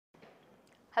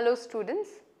Hello students,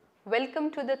 welcome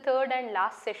to the third and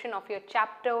last session of your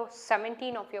chapter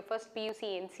 17 of your first PUC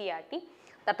NCERT,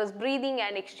 that is breathing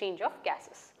and exchange of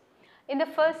gases. In the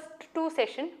first two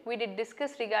sessions, we did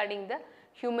discuss regarding the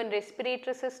human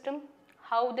respiratory system,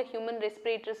 how the human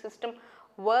respiratory system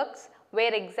works,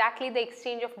 where exactly the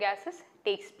exchange of gases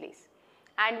takes place.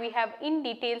 And we have in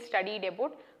detail studied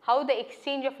about how the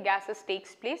exchange of gases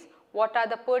takes place, what are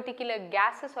the particular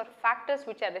gases or factors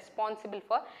which are responsible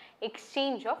for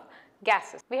exchange of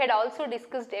gases. We had also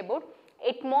discussed about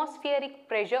atmospheric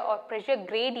pressure or pressure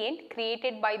gradient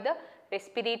created by the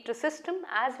respiratory system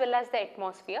as well as the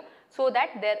atmosphere, so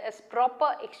that there is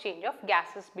proper exchange of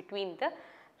gases between the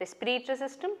respiratory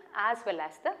system as well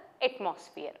as the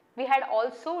atmosphere. We had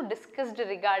also discussed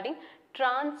regarding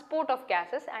transport of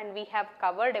gases, and we have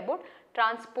covered about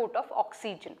transport of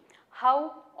oxygen,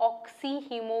 how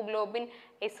oxyhemoglobin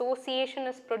association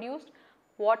is produced,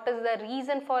 what is the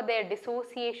reason for their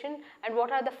dissociation, and what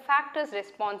are the factors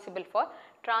responsible for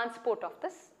transport of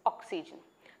this oxygen.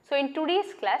 So in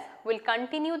today's class, we will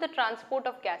continue the transport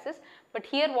of gases, but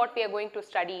here what we are going to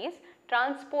study is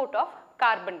transport of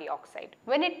carbon dioxide.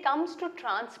 When it comes to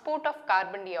transport of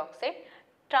carbon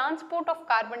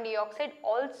dioxide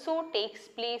also takes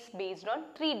place based on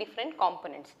three different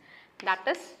components, that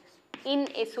is in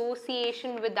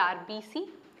association with RBC,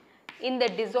 in the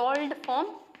dissolved form,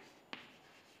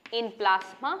 in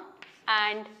plasma,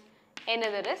 and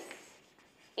another is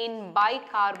in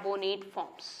bicarbonate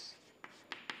forms.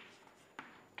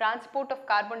 Transport of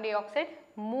carbon dioxide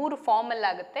ಮೂರು form ಅಲ್ಲಿ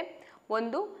ಆಗುತ್ತೆ.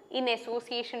 ಒಂದು in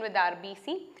association with RBC,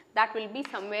 that will be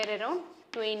somewhere around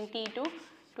 20 to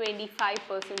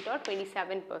 25% or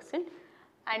 27%,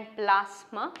 and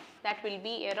plasma, that will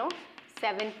be around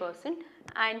 7%,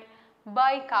 and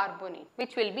bicarbonate,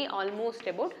 which will be almost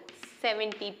about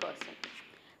 70%.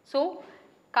 So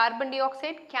carbon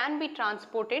dioxide can be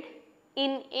transported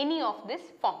in any of these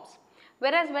forms,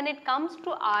 whereas when it comes to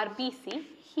RBC,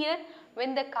 here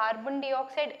when the carbon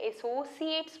dioxide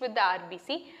associates with the RBC,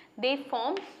 they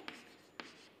form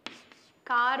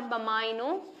carbamino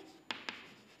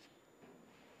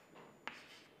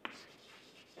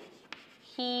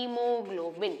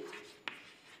hemoglobin.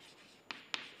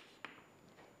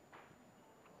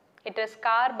 It is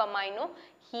carbamino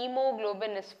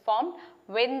hemoglobin is formed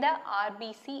when the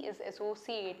RBC is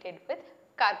associated with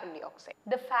carbon dioxide.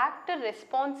 The factor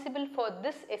responsible for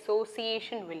this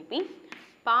association will be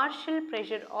partial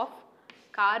pressure of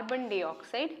carbon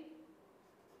dioxide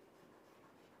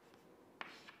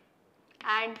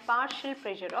and partial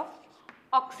pressure of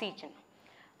oxygen.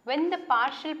 When the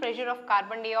partial pressure of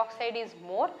carbon dioxide is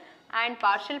more and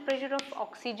partial pressure of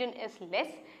oxygen is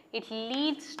less, it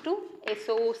leads to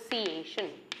association.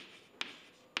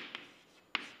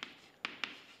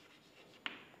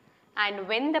 And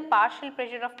when the partial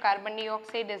pressure of carbon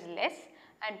dioxide is less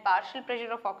and partial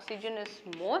pressure of oxygen is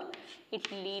more, it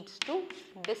leads to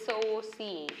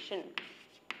dissociation.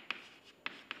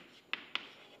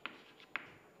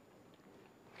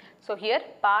 So here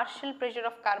partial pressure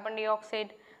of carbon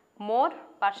dioxide more,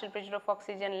 partial pressure of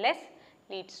oxygen less,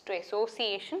 leads to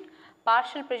association.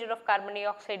 Partial pressure of carbon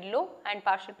dioxide low and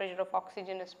partial pressure of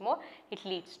oxygen is more, it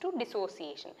leads to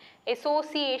dissociation.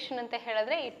 Association anta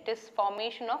heladre, it is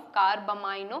formation of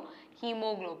carbamino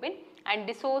hemoglobin, and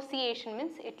dissociation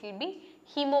means it will be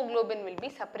hemoglobin will be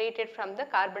separated from the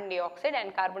carbon dioxide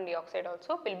and carbon dioxide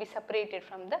also will be separated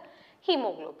from the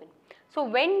hemoglobin. So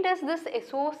when does this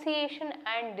association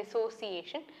and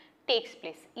dissociation takes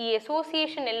place? Ee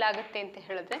association ella agutte anta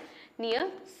heladre near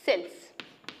cells,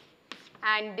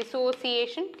 and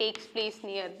dissociation takes place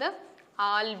near the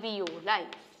alveoli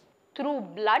through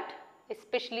blood,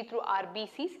 especially through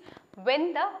RBCs. When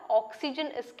the oxygen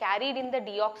is carried in the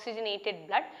deoxygenated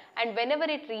blood and whenever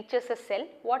it reaches a cell,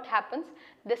 what happens?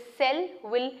 The cell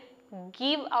will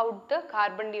give out the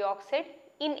carbon dioxide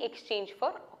in exchange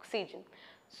for oxygen.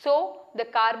 So the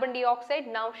carbon dioxide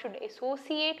now should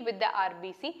associate with the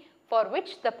RBC, for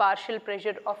which the partial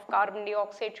pressure of carbon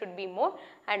dioxide should be more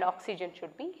and oxygen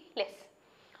should be less.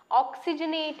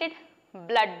 Oxygenated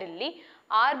blood alli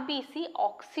RBC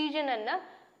oxygen anna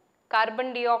carbon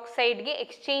dioxide ge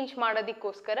exchange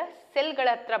madodikoskara cell ಗಳ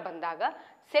ಹತ್ರ ಬಂದಾಗ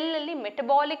cell ಅಲ್ಲಿ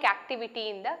metabolic activity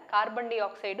ಇಂದ carbon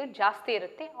dioxide ಜಾಸ್ತಿ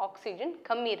ಇರುತ್ತೆ, oxygen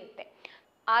ಕಮ್ಮಿ ಇರುತ್ತೆ.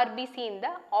 RBC ಇಂದ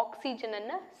ಆಕ್ಸಿಜನ್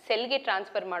ಅನ್ನ ಸೆಲ್ ಗೆ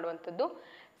ಟ್ರಾನ್ಸ್ಫರ್ ಮಾಡುವಂತದ್ದು,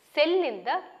 ಸೆಲ್ ನಿಂದ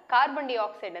ಕಾರ್ಬನ್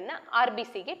ಡೈಆಕ್ಸೈಡ್ ಅನ್ನ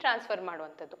RBC ಗೆ ಟ್ರಾನ್ಸ್ಫರ್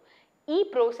ಮಾಡುವಂತದ್ದು. ಈ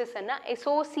ಪ್ರೋಸೆಸ್ ಅನ್ನ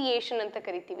ಅಸೋಸಿಯೇಷನ್ ಅಂತ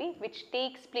ಕರಿತೀವಿ, which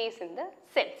takes place in the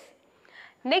cells.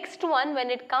 Next one, when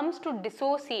it comes to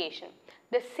dissociation,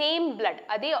 the same blood,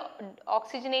 ಅದೇ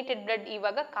oxygenated blood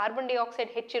ಇವಾಗ ಕಾರ್ಬನ್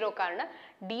ಡೈಆಕ್ಸೈಡ್ ಹೆಚ್ಚಿರೋ ಕಾರಣ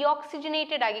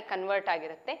ಡಿಆಕ್ಸಿಜನೇಟೆಡ್ ಆಗಿ ಕನ್ವರ್ಟ್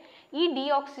ಆಗಿರುತ್ತೆ. ಈ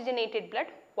ಡಿಆಕ್ಸಿಜನೇಟೆಡ್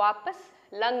ಬ್ಲಡ್ ವಾಪಸ್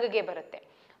ಲಂಗ್ಗೆ ಬರುತ್ತೆ.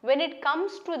 When it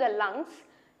comes to the lungs,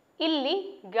 ಇಲ್ಲಿ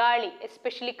ಗಾಳಿ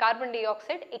ಎಸ್ಪೆಷಲಿ ಕಾರ್ಬನ್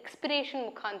ಡೈಆಕ್ಸೈಡ್ ಎಕ್ಸ್ಪಿರೇಷನ್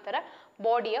ಮುಖಾಂತರ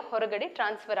ಬಾಡಿಯ ಹೊರಗಡೆ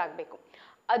ಟ್ರಾನ್ಸ್ಫರ್ ಆಗಬೇಕು.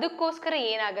 ಅದಕ್ಕೋಸ್ಕರ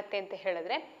ಏನಾಗುತ್ತೆ ಅಂತ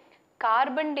ಹೇಳಿದ್ರೆ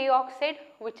carbon dioxide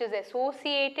which is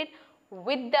associated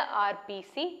with the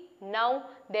RBC, now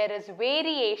there is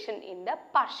variation in the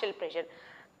partial pressure.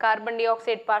 Carbon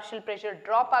dioxide partial pressure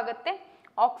drop ಆಗುತ್ತೆ,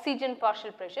 oxygen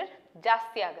partial pressure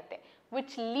ಜಾಸ್ತಿ ಆಗುತ್ತೆ,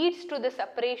 which leads to the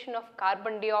separation of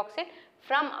carbon dioxide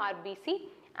from RBC,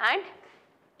 and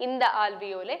in the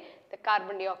alveoli the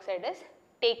carbon dioxide is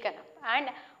taken up and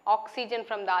oxygen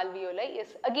from the alveoli is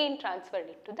again transferred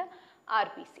into the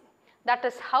RBC. That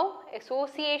is how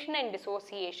association and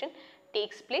dissociation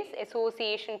takes place.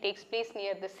 Association takes place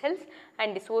near the cells and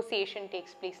dissociation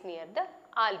takes place near the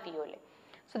alveoli.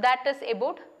 So that is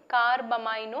about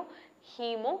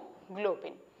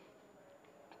carbaminohemoglobin.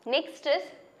 Next is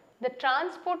the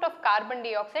transport of carbon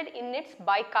dioxide in its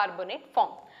bicarbonate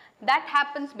form. That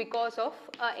happens because of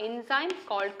an enzyme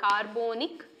called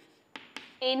carbonic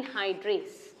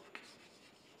anhydrase.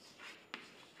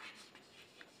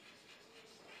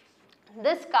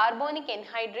 This carbonic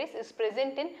anhydrase is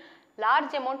present in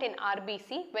large amount in RBC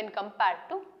when compared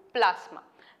to plasma.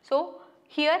 So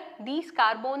here these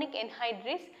carbonic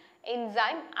anhydrase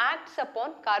enzyme acts upon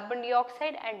carbon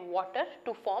dioxide and water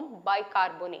to form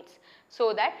bicarbonates so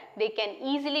that they can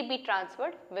easily be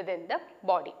transferred within the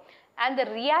body, and the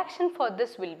reaction for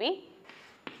this will be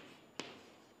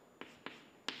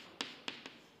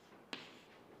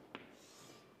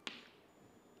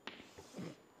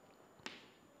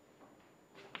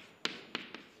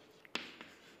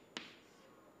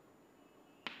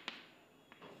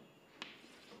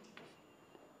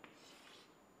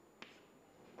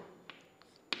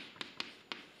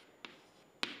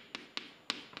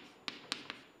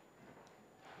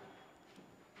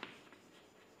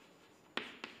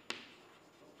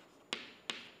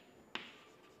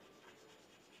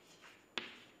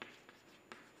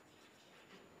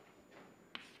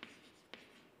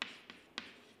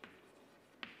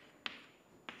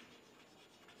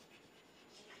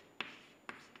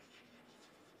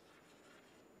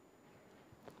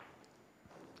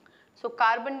so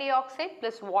carbon dioxide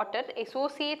plus water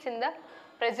associates in the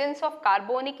presence of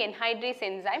carbonic anhydrase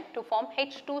enzyme to form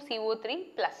H2CO3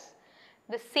 plus.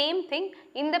 The same thing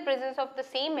in the presence of the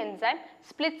same enzyme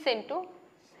splits into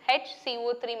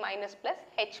HCO3 minus plus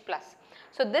H plus.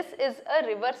 So this is a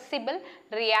reversible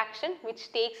reaction which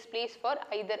takes place for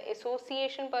either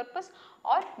association purpose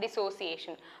or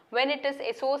dissociation. When it is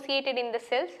associated in the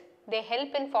cells, they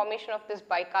help in formation of this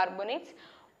bicarbonates.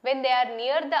 When they are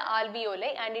near the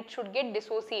alveoli and it should get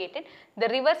dissociated, the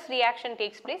reverse reaction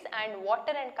takes place and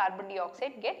water and carbon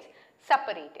dioxide gets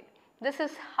separated. This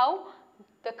is how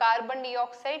the carbon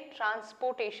dioxide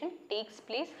transportation takes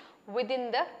place within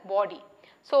the body.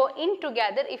 So in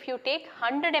together, if you take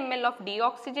 100 ml of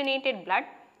deoxygenated blood,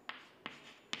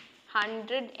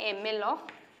 100 ml of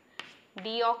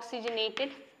deoxygenated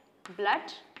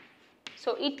blood,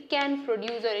 so it can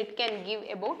produce or it can give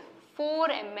about 4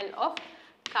 ml of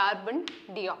carbon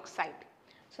dioxide.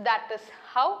 So that is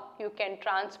how you can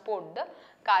transport the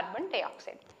carbon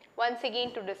dioxide. Once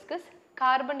again to discuss,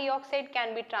 carbon dioxide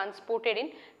can be transported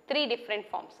in 3 different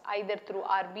forms, either through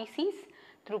RBCs,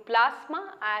 through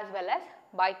plasma as well as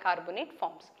bicarbonate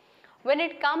forms. When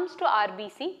it comes to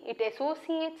RBC, it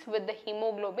associates with the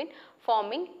hemoglobin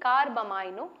forming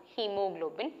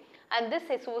carbaminohemoglobin, and this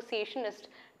association is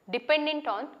dependent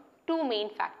on 2 main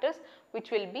factors, which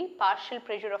will be partial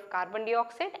pressure of carbon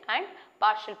dioxide and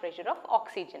partial pressure of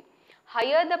oxygen.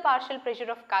 Higher the partial pressure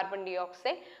of carbon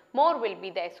dioxide, more will be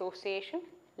the association.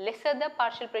 Lesser the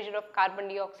partial pressure of carbon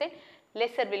dioxide,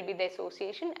 lesser will be the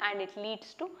association, and it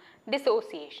leads to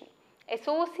dissociation.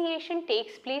 Association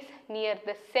takes place near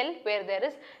the cell where there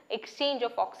is exchange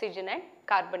of oxygen and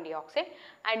carbon dioxide,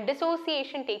 and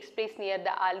dissociation takes place near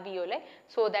the alveoli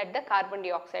so that the carbon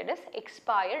dioxide is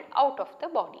expired out of the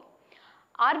body.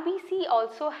 RBC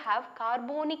also have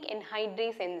carbonic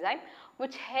anhydrase enzyme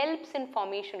which helps in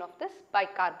formation of this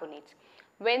bicarbonates.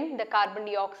 When the carbon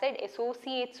dioxide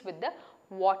associates with the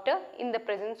water in the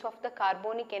presence of the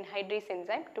carbonic anhydrase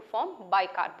enzyme to form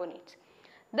bicarbonates.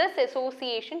 This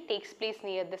association takes place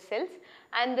near the cells,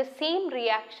 and the same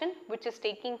reaction which is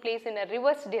taking place in a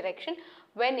reverse direction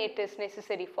when it is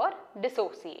necessary for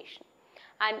dissociation.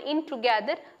 And in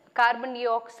together, carbon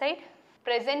dioxide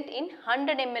present in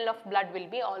 100 ml of blood will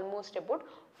be almost about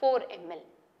 4 ml.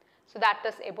 So that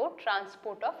is about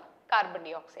transport of carbon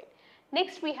dioxide.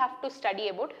 Next we have to study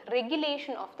about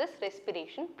regulation of this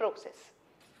respiration process.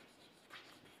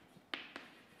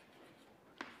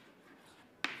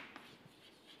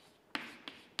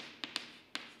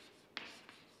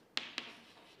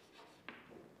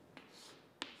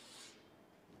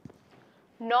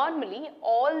 Normally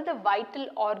all the vital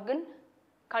organ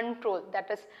control,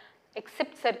 that is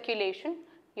except circulation,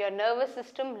 your nervous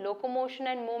system, locomotion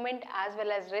and movement, as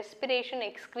well as respiration,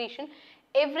 excretion,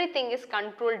 everything is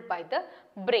controlled by the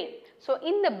brain. So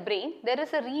in the brain there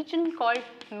is a region called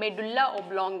medulla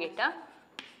oblongata,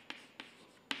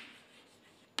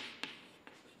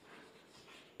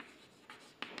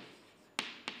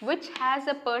 which has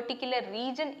a particular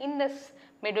region in this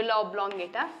medulla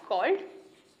oblongata called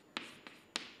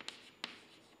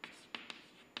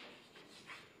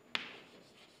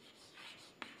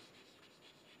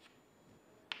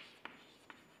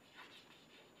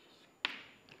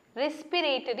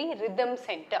respiratory rhythm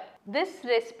center. This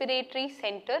respiratory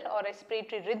center or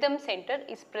respiratory rhythm center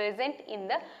is present in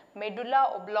the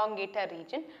medulla oblongata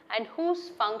region, and whose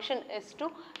function is to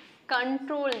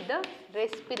control the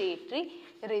respiratory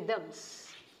rhythms.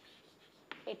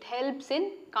 It helps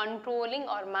in controlling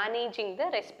or managing the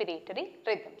respiratory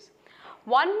rhythms.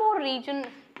 One more region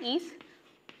is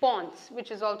pons,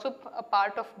 which is also a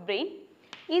part of brain.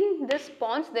 In this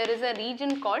pons there is a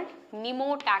region called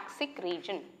pneumotaxic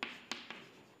region.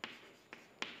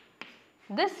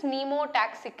 This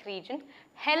pneumotaxic region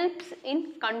helps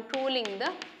in controlling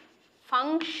the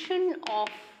function of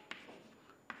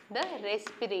the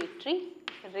respiratory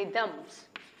rhythms.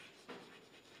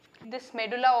 This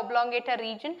medulla oblongata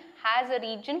region has a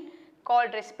region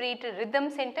called respiratory rhythm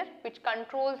center, which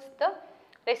controls the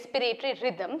respiratory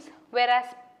rhythms, whereas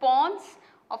pons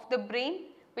of the brain,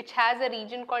 which has a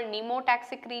region called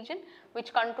pneumotaxic region,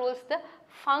 which controls the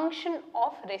function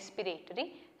of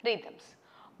respiratory rhythms.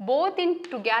 Both in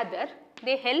together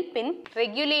they help in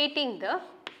regulating the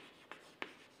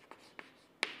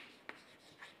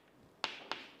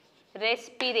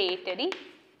respiratory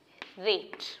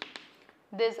rate.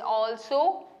 This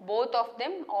also, both of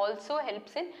them also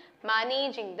helps in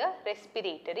managing the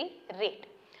respiratory rate.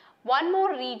 One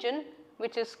more region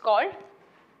which is called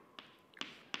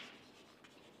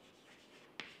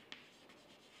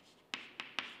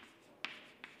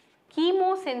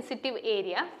chemosensitive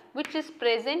area, which is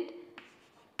present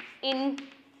in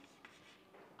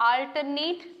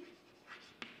alternate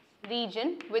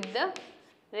region with the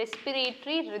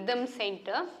respiratory rhythm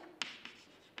center.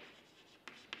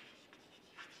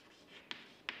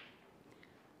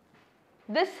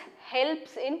 This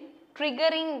helps in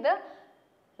triggering the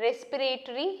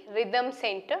respiratory rhythm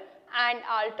center and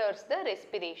alters the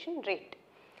respiration rate.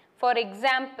 For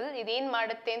example, idén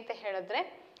madutte anta helidre,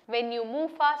 when you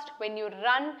move fast, when you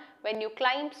run, when you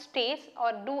climb stairs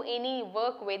or do any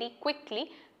work very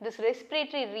quickly, this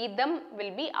respiratory rhythm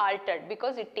will be altered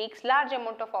because it takes large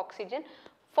amount of oxygen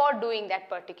for doing that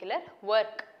particular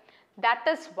work. That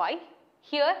is why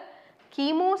here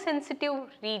chemosensitive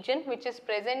region, which is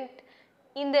present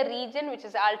in the region which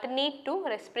is alternate to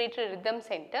respiratory rhythm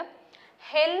center,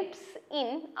 helps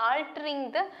in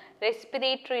altering the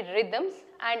respiratory rhythms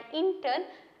and in turn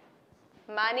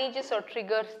manages or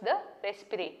triggers the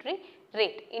respiratory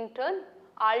rate, in turn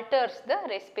alters the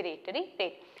respiratory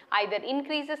rate, either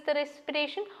increases the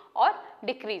respiration or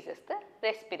decreases the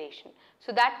respiration.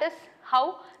 So that is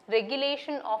how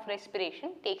regulation of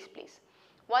respiration takes place.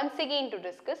 Once again to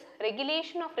discuss,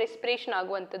 regulation of respiration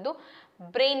aguvanthadu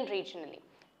brain regionally.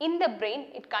 In the brain,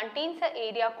 it contains an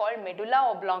area called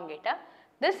medulla oblongata.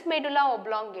 This medulla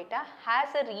oblongata has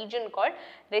a region called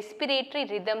respiratory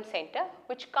rhythm center,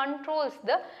 which controls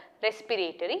the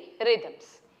respiratory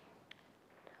rhythms.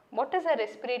 What is a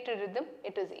respiratory rhythm?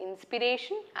 It is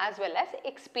inspiration as well as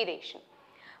expiration.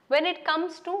 When it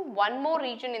comes to one more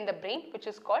region in the brain, which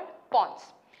is called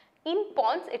pons. In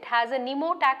pons, it has a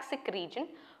pneumotaxic region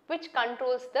which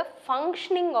controls the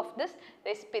functioning of this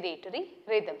respiratory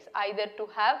rhythms, either to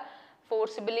have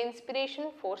forcible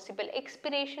inspiration, forcible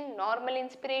expiration, normal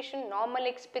inspiration, normal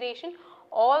expiration.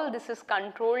 All this is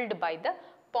controlled by the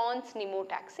pons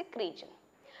pneumotaxic region.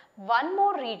 One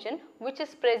more region which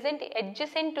is present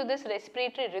adjacent to this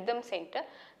respiratory rhythm center,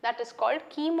 that is called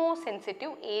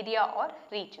chemosensitive area or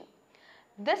region.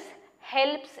 This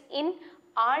helps in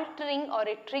altering or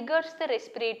it triggers the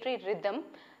respiratory rhythm,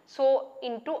 so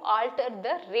into alter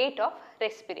the rate of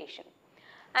respiration.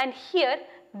 And here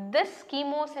this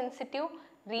chemosensitive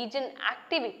region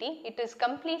activity, it is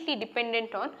completely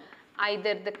dependent on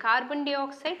either the carbon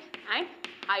dioxide and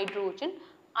hydrogen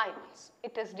ions.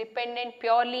 It is dependent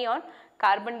purely on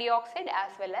carbon dioxide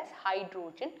as well as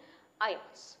hydrogen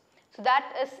ions. So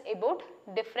that is about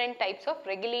different types of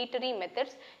regulatory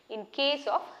methods in case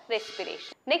of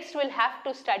respiration. Next we will have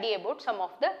to study about some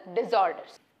of the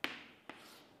disorders.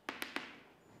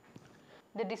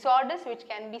 The disorders which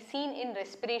can be seen in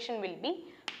respiration will be,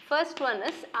 first one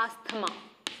is asthma.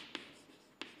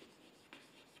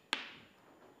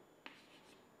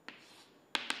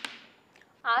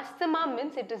 asthma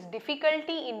means it is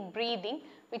difficulty in breathing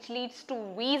which leads to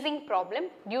wheezing problem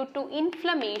due to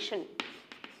inflammation.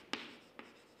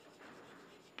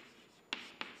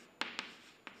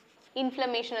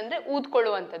 Inflammation andre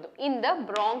ಊದ್ಕೊಳ್ಳುವಂಥದ್ದು in the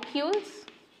bronchioles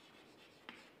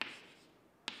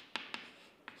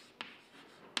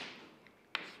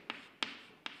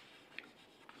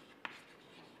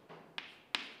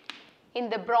in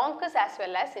the bronchus as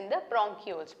well as in the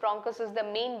bronchioles. Bronchus is the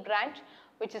main branch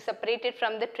which is separated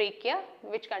from the trachea,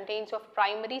 which contains of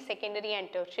primary, secondary and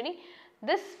tertiary.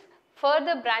 This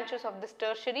further branches of this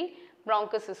tertiary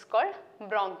bronchus is called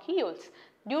bronchioles.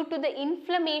 Due to the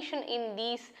inflammation in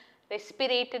these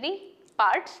respiratory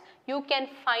parts, you can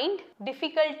find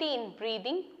difficulty in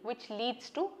breathing which leads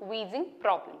to wheezing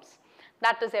problems.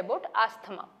 That is about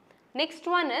asthma. Next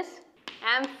one is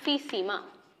emphysema.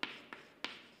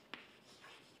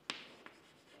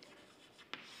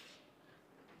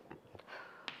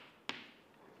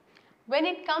 When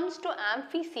it comes to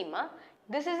emphysema,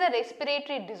 this is a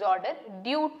respiratory disorder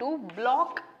due to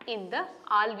block in the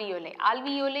alveoli.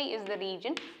 Alveoli is the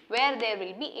region where there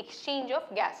will be exchange of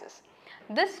gases.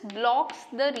 This blocks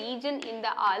the region in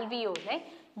the alveoli,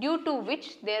 due to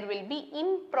which there will be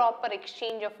improper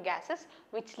exchange of gases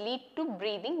which lead to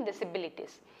breathing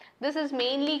disabilities. This is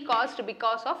mainly caused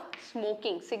because of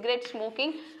smoking. Cigarette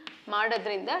smoking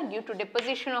madadrinda due to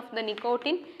deposition of the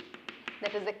nicotine,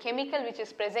 that is the chemical which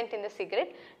is present in the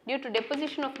cigarette. Due to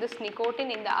deposition of this nicotine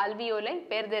in the alveoli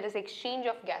where there is exchange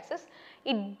of gases,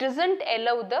 it doesn't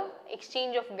allow the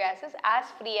exchange of gases as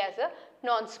free as a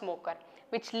non-smoker,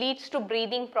 which leads to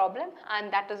breathing problem,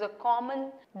 and that is a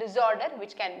common disorder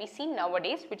which can be seen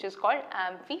nowadays, which is called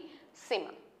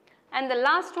emphysema. And the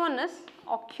last one is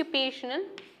occupational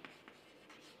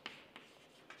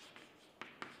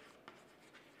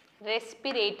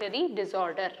respiratory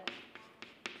disorder.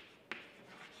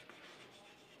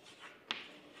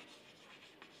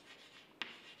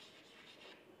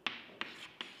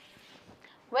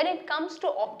 When it comes to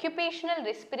occupational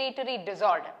respiratory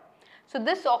disorder, so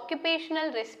this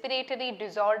occupational respiratory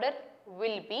disorder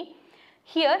will be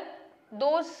here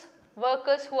those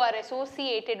workers who are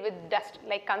associated with dust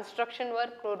like construction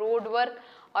work, road work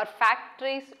or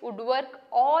factories, woodwork,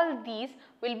 all these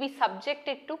will be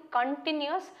subjected to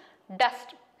continuous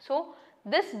dust. So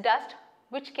this dust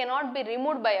which cannot be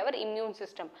removed by our immune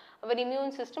system. Our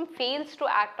immune system fails to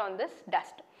act on this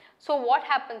dust. So what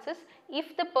happens is,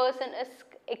 if the person is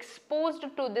exposed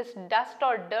to this dust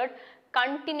or dirt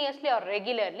continuously or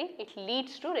regularly, it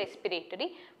leads to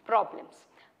respiratory problems.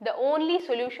 The only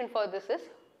solution for this is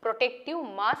protective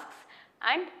masks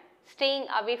and staying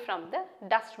away from the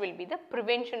dust will be the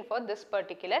prevention for this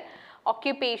particular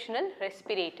occupational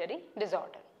respiratory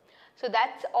disorder. So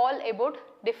that's all about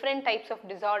different types of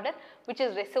disorder which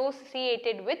is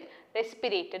associated with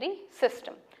respiratory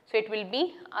system. So it will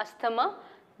be asthma,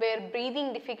 where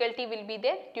breathing difficulty will be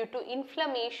there due to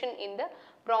inflammation in the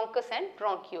bronchus and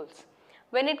bronchioles.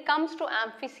 When it comes to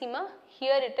emphysema,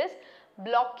 here it is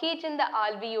blockage in the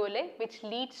alveoli which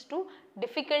leads to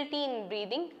difficulty in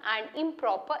breathing and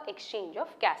improper exchange of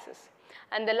gases.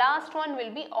 And the last one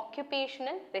will be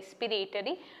occupational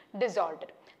respiratory disorder.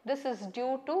 This is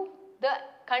due to the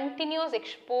continuous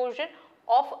exposure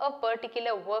of a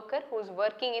particular worker who is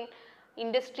working in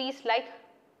industries like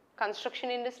construction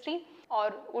industry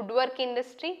or woodwork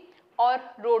industry or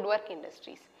road work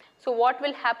industries. So what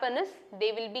will happen is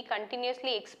they will be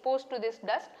continuously exposed to this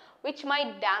dust which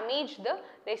might damage the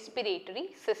respiratory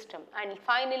system and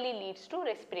finally leads to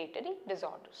respiratory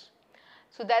disorders.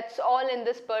 So that's all in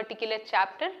this particular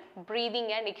chapter,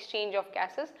 breathing and exchange of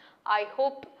gases. I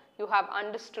hope you have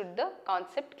understood the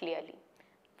concept clearly.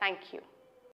 Thank you.